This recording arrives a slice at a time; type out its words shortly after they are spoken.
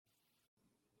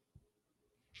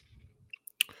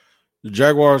The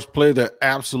Jaguars played the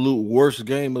absolute worst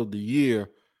game of the year,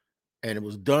 and it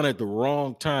was done at the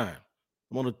wrong time.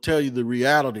 I'm going to tell you the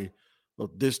reality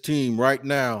of this team right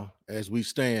now as we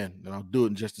stand, and I'll do it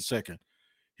in just a second.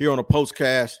 Here on a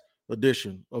postcast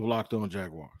edition of Locked On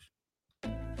Jaguars.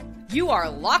 You are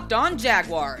Locked On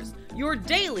Jaguars, your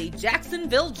daily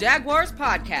Jacksonville Jaguars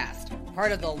podcast,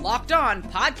 part of the Locked On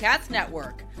Podcast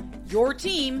Network, your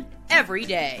team every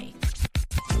day.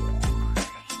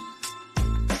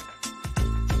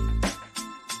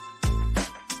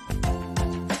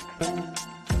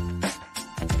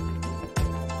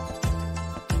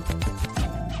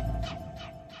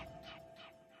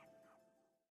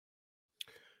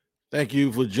 Thank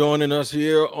you for joining us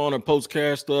here on a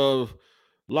postcast of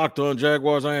Locked On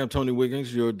Jaguars. I am Tony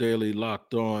Wiggins, your daily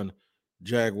Locked On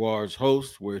Jaguars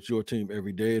host, where it's your team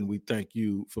every day, and we thank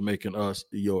you for making us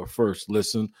your first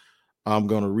listen. I'm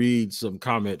going to read some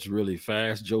comments really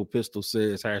fast. Joe Pistol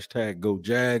says, hashtag go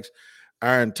Jags.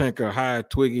 Iron Tanker, hi,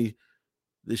 Twiggy.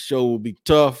 This show will be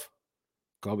tough.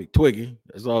 Call me Twiggy.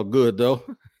 That's all good, though.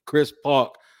 Chris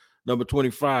Park, number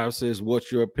 25, says,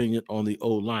 what's your opinion on the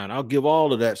O-line? I'll give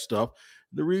all of that stuff.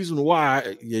 The reason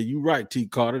why, yeah, you're right, T.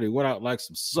 Carter. They went out like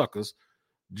some suckers.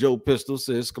 Joe Pistol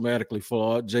says, schematically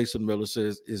flawed. Jason Miller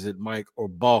says, is it Mike or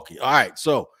Balky? All right,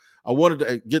 so I wanted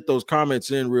to get those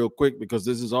comments in real quick because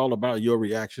this is all about your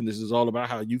reaction. This is all about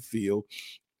how you feel.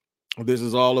 This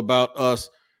is all about us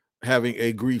having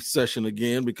a grief session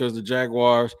again because the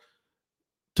Jaguars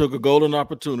took a golden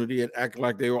opportunity and act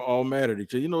like they were all mad at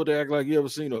each other. You know, they act like you ever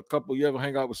seen a couple, you ever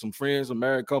hang out with some friends, a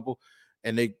married couple,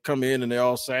 and they come in and they're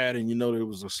all sad and you know there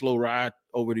was a slow ride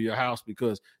over to your house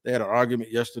because they had an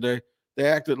argument yesterday. They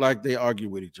acted like they argue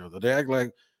with each other. They act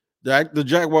like the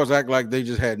Jaguars act like they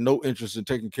just had no interest in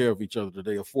taking care of each other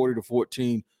today. A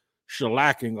 40-14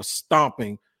 shellacking, a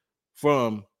stomping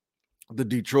from the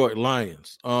Detroit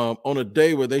Lions on a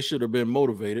day where they should have been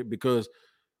motivated because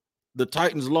the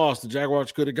Titans lost. The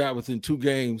Jaguars could have got within 2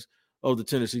 games of the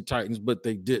Tennessee Titans, but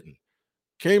they didn't.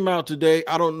 Came out today.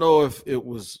 I don't know if it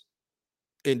was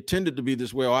intended to be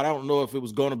this way, or I don't know if it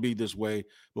was going to be this way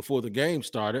before the game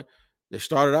started. They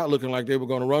started out looking like they were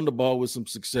going to run the ball with some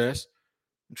success.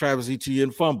 Travis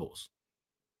Etienne fumbles.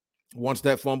 Once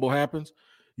that fumble happens,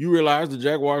 you realize the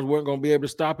Jaguars weren't going to be able to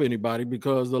stop anybody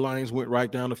because the Lions went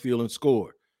right down the field and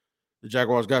scored. The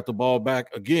Jaguars got the ball back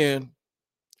again,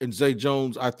 and Zay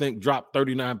Jones, I think, dropped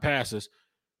 39 passes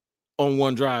on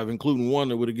one drive, including one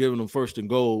that would have given them first and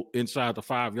goal inside the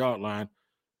 5-yard line.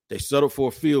 They settled for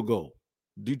a field goal.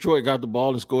 Detroit got the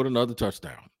ball and scored another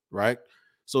touchdown, right?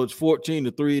 So it's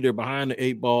 14-3. They're behind the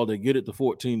 8 ball. They get it to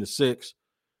 14-6.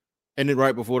 And then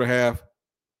right before the half,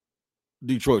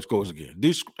 Detroit scores again.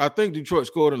 I think Detroit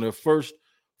scored in their first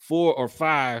 4 or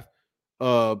 5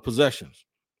 possessions.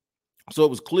 So it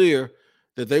was clear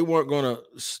that they weren't going to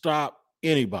stop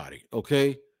anybody,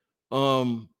 okay?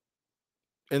 And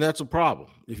that's a problem.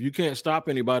 If you can't stop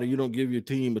anybody, you don't give your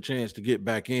team a chance to get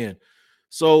back in.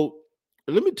 So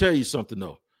let me tell you something,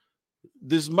 though.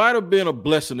 This might have been a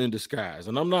blessing in disguise,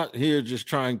 and I'm not here just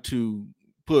trying to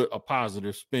put a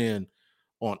positive spin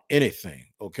on anything,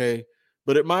 okay?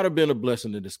 But it might have been a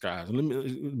blessing in disguise.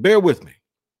 And bear with me.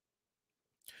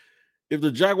 If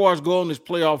the Jaguars go on this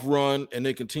playoff run and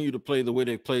they continue to play the way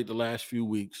they played the last few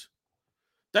weeks,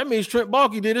 that means Trent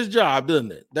Baalke did his job,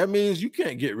 doesn't it? That means you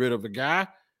can't get rid of a guy,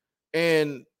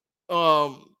 and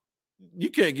you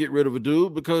can't get rid of a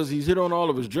dude because he's hit on all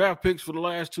of his draft picks for the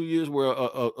last 2 years, where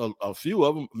a few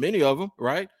of them, many of them,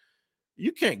 right?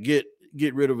 You can't get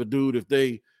rid of a dude if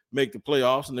they make the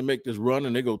playoffs and they make this run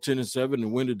and they go 10-7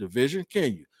 and win the division,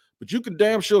 can you? But you can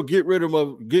damn sure get rid of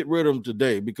them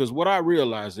today, because what I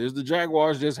realize is the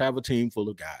Jaguars just have a team full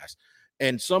of guys.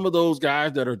 And some of those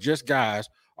guys that are just guys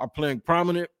are playing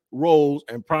prominent roles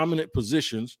and prominent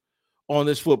positions on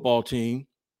this football team.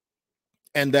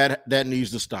 And that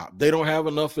needs to stop. They don't have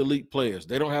enough elite players.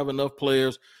 They don't have enough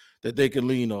players that they can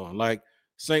lean on. Like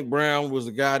St. Brown was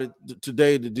the guy that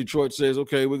today that Detroit says,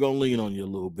 okay, we're going to lean on you a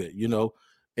little bit, you know.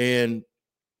 And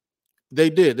they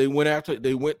did. They went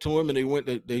to him, and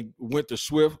they went to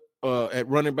Swift at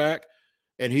running back,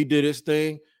 and he did his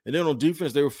thing. And then on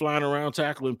defense, they were flying around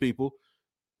tackling people.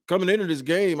 Coming into this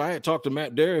game, I had talked to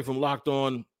Matt Derry from Locked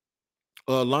On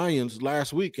Lions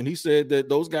last week, and he said that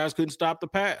those guys couldn't stop the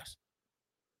pass.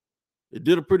 It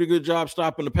did a pretty good job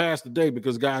stopping the pass today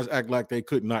because guys act like they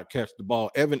could not catch the ball.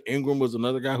 Evan Ingram was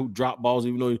another guy who dropped balls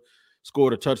even though he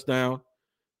scored a touchdown.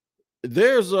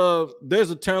 There's a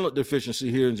talent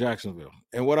deficiency here in Jacksonville.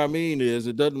 And what I mean is,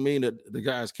 it doesn't mean that the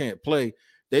guys can't play.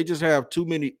 They just have too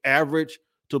many average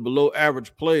to below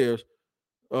average players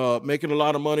making a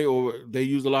lot of money, or they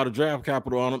use a lot of draft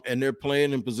capital on them, and they're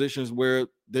playing in positions where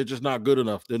they're just not good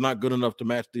enough. They're not good enough to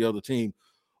match the other team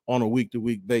on a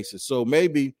week-to-week basis. So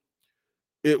maybe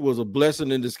it was a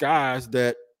blessing in disguise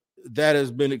that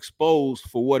has been exposed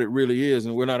for what it really is,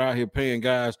 and we're not out here paying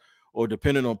guys or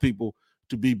depending on people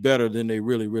to be better than they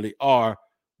really, really are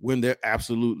when they're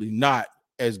absolutely not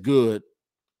as good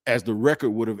as the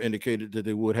record would have indicated that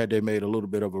they would had they made a little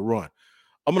bit of a run.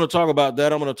 I'm going to talk about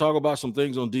that. I'm going to talk about some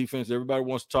things on defense. Everybody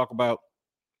wants to talk about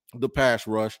the pass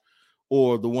rush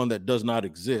or the one that does not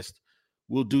exist.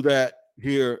 We'll do that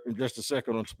here in just a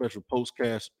second on a special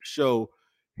postcast show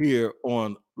here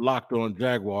on Locked On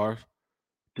Jaguars.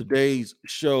 Today's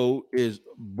show is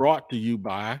brought to you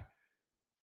by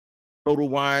Total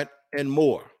Wine and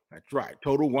More. That's right,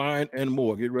 Total Wine and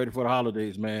More. Get ready for the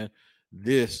holidays, man.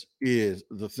 This is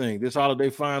the thing. This holiday,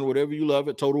 find whatever you love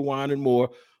at Total Wine and More.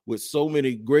 With so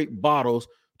many great bottles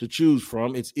to choose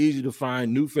from, it's easy to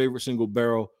find new favorite single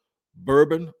barrel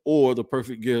bourbon or the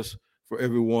perfect gifts for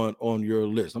everyone on your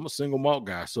list. I'm a single malt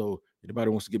guy, so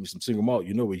anybody wants to give me some single malt,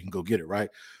 you know where you can go get it,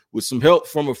 right? With some help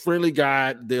from a friendly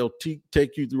guide, they'll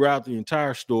take you throughout the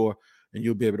entire store, and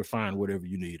you'll be able to find whatever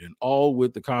you need, and all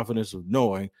with the confidence of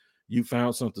knowing you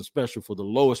found something special for the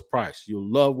lowest price. You'll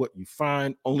love what you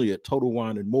find only at Total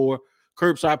Wine and More.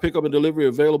 Curbside pickup and delivery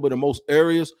available in most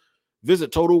areas.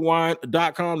 Visit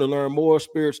TotalWine.com to learn more.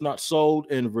 Spirits not sold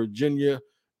in Virginia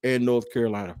and North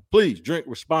Carolina. Please drink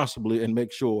responsibly and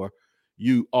make sure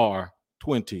you are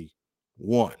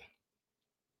 21.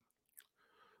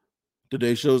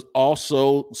 Today's show is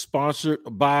also sponsored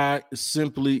by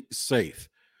Simply Safe.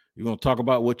 You're going to talk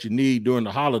about what you need during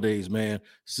the holidays, man.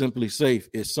 Simply Safe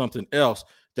is something else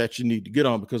that you need to get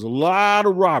on, because a lot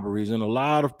of robberies and a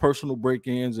lot of personal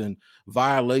break-ins and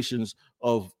violations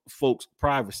of folks'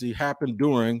 privacy happen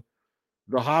during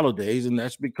the holidays, and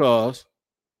that's because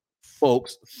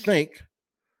folks think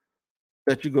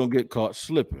that you're going to get caught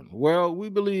slipping. Well, we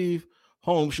believe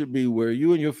home should be where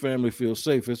you and your family feel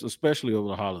safest, especially over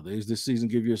the holidays. This season,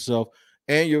 give yourself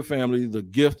and your family the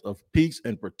gift of peace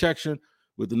and protection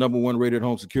with the #1 rated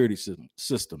home security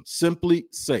system, Simply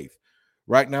Safe.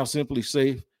 Right now, Simply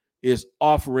Safe is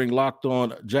offering Locked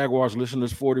On Jaguars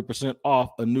listeners 40%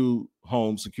 off a new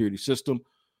home security system,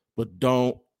 but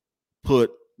don't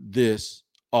put this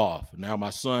off. Now,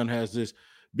 my son has this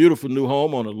beautiful new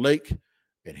home on a lake,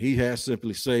 and he has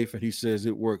Simply Safe, and he says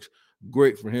it works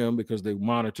great for him because they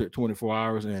monitor it 24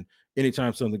 hours, and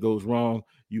anytime something goes wrong,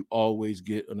 you always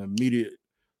get an immediate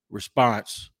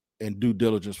response and due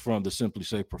diligence from the Simply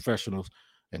Safe professionals.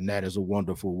 And that is a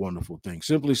wonderful, wonderful thing.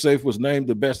 Simply Safe was named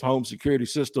the best home security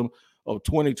system of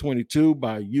 2022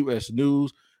 by U.S.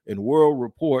 News and World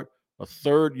Report, a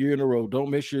third year in a row. Don't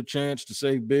miss your chance to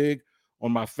save big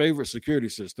on my favorite security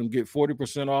system. Get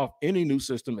 40% off any new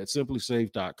system at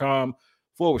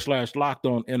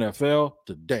simplysafe.com/LockedOnNFL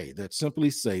today. That's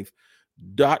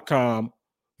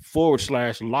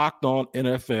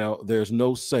simplysafe.com/LockedOnNFL. There's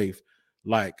no safe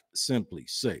like Simply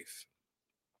Safe.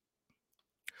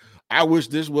 I wish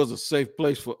this was a safe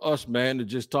place for us, man, to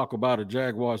just talk about a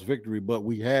Jaguars victory, but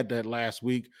we had that last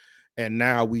week, and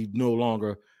now we no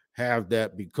longer have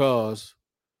that because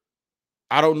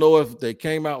I don't know if they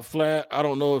came out flat. I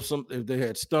don't know if they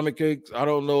had stomach aches. I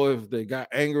don't know if they got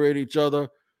angry at each other,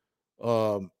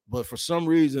 but for some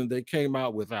reason they came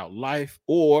out without life,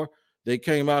 or they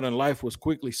came out and life was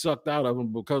quickly sucked out of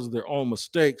them because of their own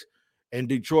mistakes, and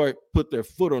Detroit put their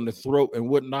foot on the throat and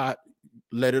would not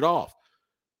let it off.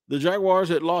 The Jaguars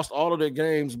had lost all of their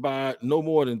games by no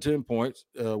more than 10 points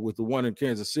with the one in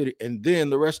Kansas City, and then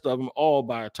the rest of them all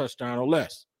by a touchdown or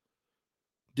less.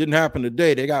 Didn't happen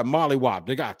today. They got mollywopped.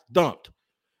 They got thumped.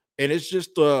 And it's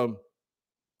just a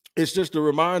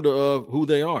reminder of who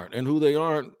they aren't. And who they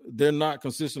aren't, they're not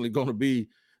consistently going to be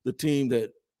the team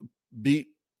that beat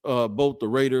both the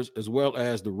Raiders as well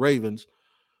as the Ravens.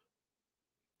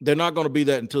 They're not going to be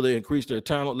that until they increase their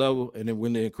talent level. And then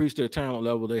when they increase their talent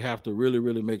level, they have to really,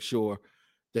 really make sure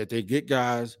that they get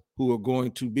guys who are going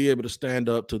to be able to stand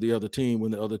up to the other team when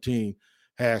the other team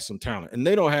has some talent. And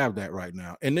they don't have that right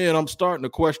now. And then I'm starting to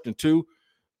question too.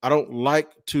 I don't like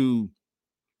to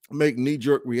make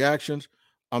knee-jerk reactions.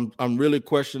 I'm really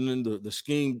questioning the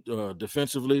scheme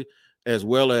defensively, as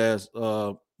well as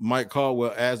Mike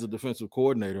Caldwell as the defensive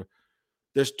coordinator.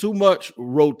 There's too much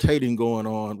rotating going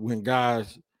on when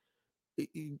guys –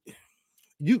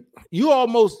 you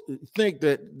almost think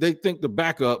that they think the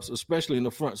backups, especially in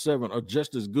the front seven, are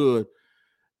just as good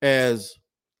as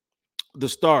the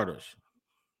starters.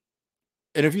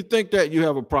 And if you think that, you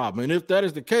have a problem. And if that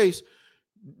is the case,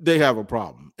 they have a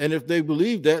problem. And if they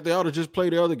believe that, they ought to just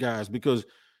play the other guys, because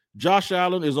Josh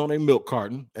Allen is on a milk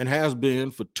carton and has been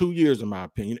for 2 years, in my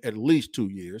opinion, at least 2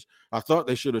 years. I thought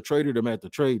they should have traded him at the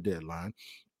trade deadline.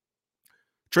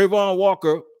 Trayvon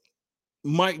Walker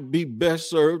might be best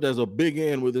served as a big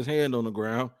end with his hand on the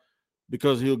ground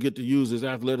because he'll get to use his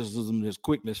athleticism and his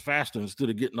quickness faster instead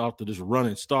of getting off to this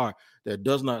running start that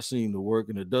does not seem to work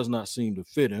and it does not seem to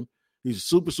fit him. He's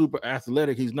super, super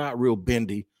athletic. He's not real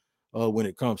bendy when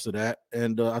it comes to that.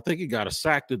 And I think he got a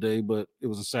sack today, but it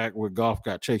was a sack where Goff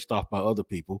got chased off by other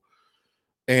people.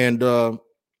 And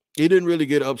he didn't really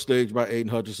get upstaged by Aiden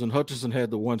Hutchinson. Hutchinson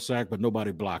had the one sack, but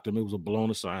nobody blocked him. It was a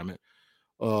blown assignment.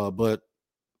 But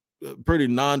pretty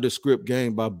nondescript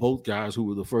game by both guys who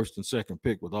were the first and second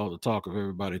pick, with all the talk of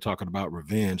everybody talking about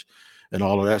revenge and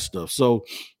all of that stuff. So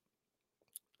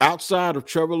outside of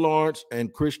Trevor Lawrence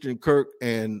and Christian Kirk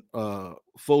and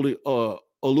Foley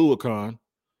Oluokun,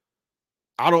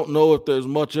 I don't know if there's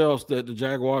much else that the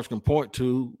Jaguars can point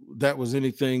to that was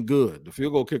anything good. The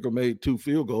field goal kicker made 2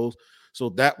 field goals, so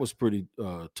that was pretty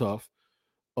tough.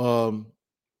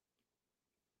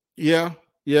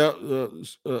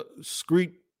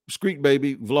 Screet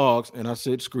Baby Vlogs, and I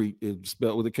said Screet, it's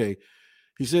spelled with a K.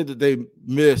 He said that they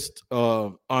missed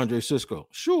Andre Cisco.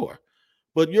 Sure,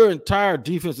 but your entire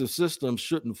defensive system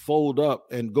shouldn't fold up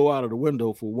and go out of the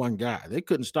window for one guy. They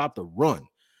couldn't stop the run.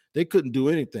 They couldn't do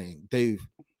anything. They've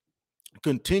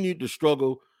continued to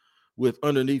struggle with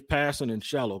underneath passing and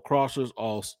shallow crossers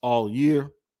all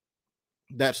year.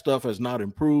 That stuff has not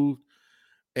improved,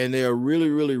 and they are really,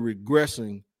 really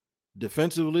regressing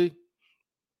defensively.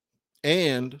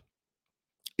 And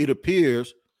it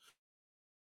appears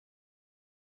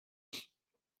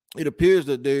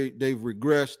that they've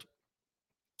regressed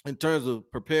in terms of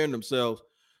preparing themselves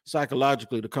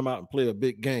psychologically to come out and play a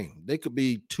big game. They could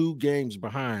be 2 games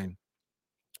behind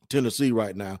Tennessee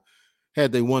right now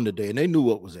had they won today, and they knew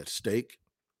what was at stake.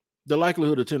 The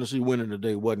likelihood of Tennessee winning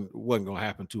today wasn't going to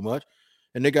happen too much,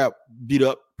 and they got beat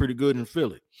up pretty good in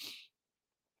Philly.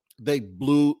 They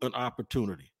blew an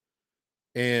opportunity,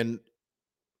 and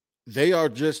they are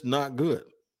just not good.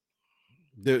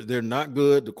 They're not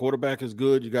good. The quarterback is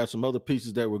good. You got some other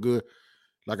pieces that were good.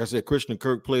 Like I said, Christian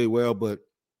Kirk played well, but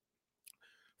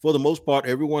for the most part,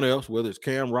 everyone else, whether it's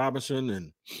Cam Robinson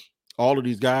and all of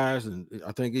these guys, and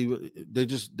I think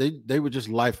they were just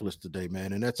lifeless today,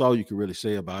 man. And that's all you can really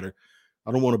say about it.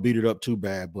 I don't want to beat it up too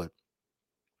bad, but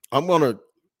I'm going to,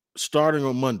 starting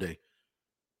on Monday,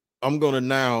 I'm going to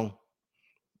now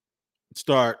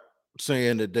start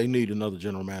saying that they need another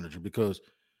general manager, because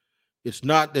it's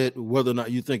not that whether or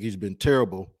not you think he's been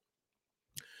terrible.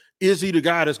 Is he the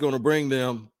guy that's going to bring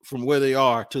them from where they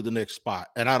are to the next spot?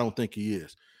 And I don't think he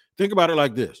is. Think about it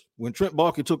like this. When Trent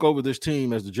Baalke took over this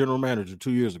team as the general manager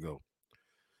 2 years ago,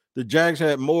 the Jags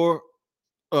had more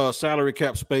salary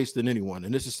cap space than anyone.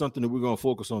 And this is something that we're going to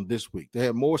focus on this week. They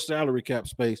had more salary cap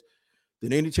space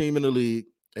than any team in the league,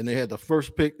 and they had the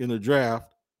first pick in the draft.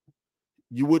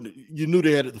 You knew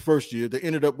they had it the first year. They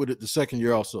ended up with it the second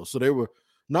year also. So they were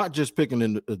not just picking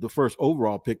in the first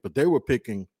overall pick, but they were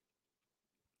picking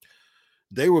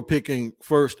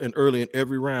first and early in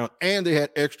every round, and they had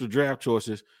extra draft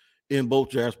choices in both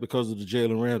drafts because of the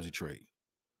Jalen Ramsey trade.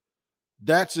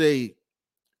 That's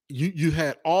you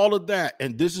had all of that,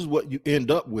 and this is what you end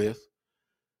up with.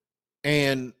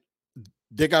 And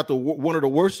they got one of the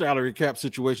worst salary cap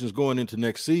situations going into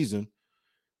next season.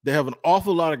 They have an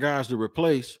awful lot of guys to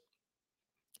replace,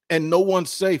 and no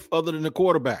one's safe other than the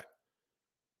quarterback.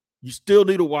 You still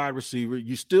need a wide receiver.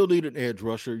 You still need an edge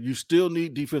rusher. You still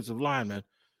need defensive linemen.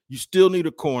 You still need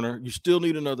a corner. You still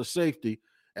need another safety.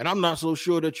 And I'm not so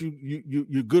sure that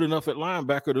you're good enough at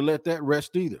linebacker to let that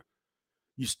rest either.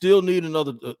 You still need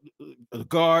another a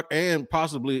guard and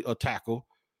possibly a tackle.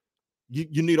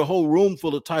 You need a whole room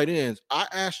full of tight ends. I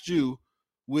asked you,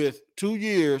 with 2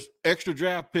 years, extra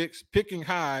draft picks, picking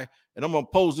high, and I'm going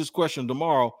to pose this question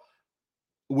tomorrow,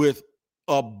 with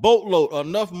a boatload,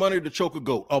 enough money to choke a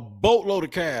goat, a boatload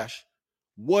of cash,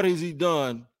 what has he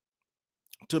done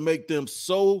to make them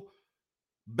so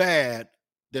bad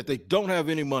that they don't have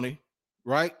any money,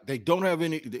 right? They don't have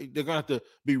any, they're going to have to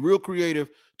be real creative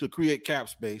to create cap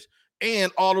space,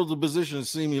 and all of the positions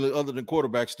seemingly other than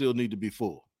quarterback still need to be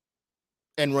full,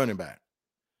 and running back.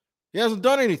 He hasn't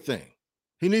done anything.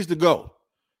 He needs to go.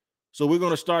 So we're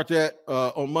going to start that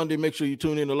on Monday. Make sure you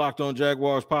tune in to Locked On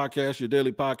Jaguars podcast, your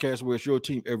daily podcast where it's your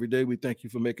team every day. We thank you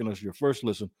for making us your first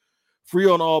listen. Free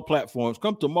on all platforms.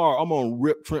 Come tomorrow, I'm going to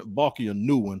rip Trent Baalke a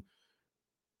new one,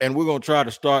 and we're going to try to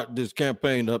start this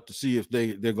campaign up to see if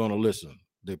they're going to listen.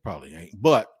 They probably ain't,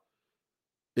 but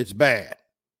it's bad.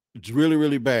 It's really,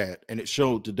 really bad, and it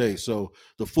showed today. So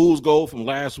the fool's gold from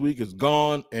last week is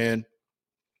gone, and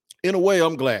in a way,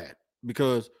 I'm glad,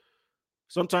 because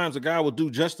sometimes a guy will do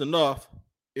just enough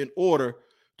in order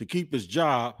to keep his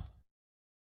job,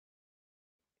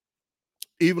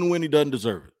 even when he doesn't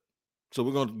deserve it. So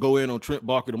we're going to go in on Trent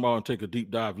Baalke tomorrow and take a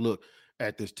deep dive look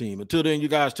at this team. Until then, you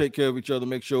guys take care of each other.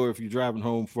 Make sure if you're driving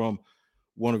home from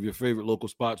one of your favorite local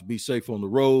spots, be safe on the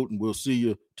road, and we'll see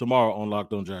you tomorrow on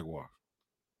Locked On Jaguars.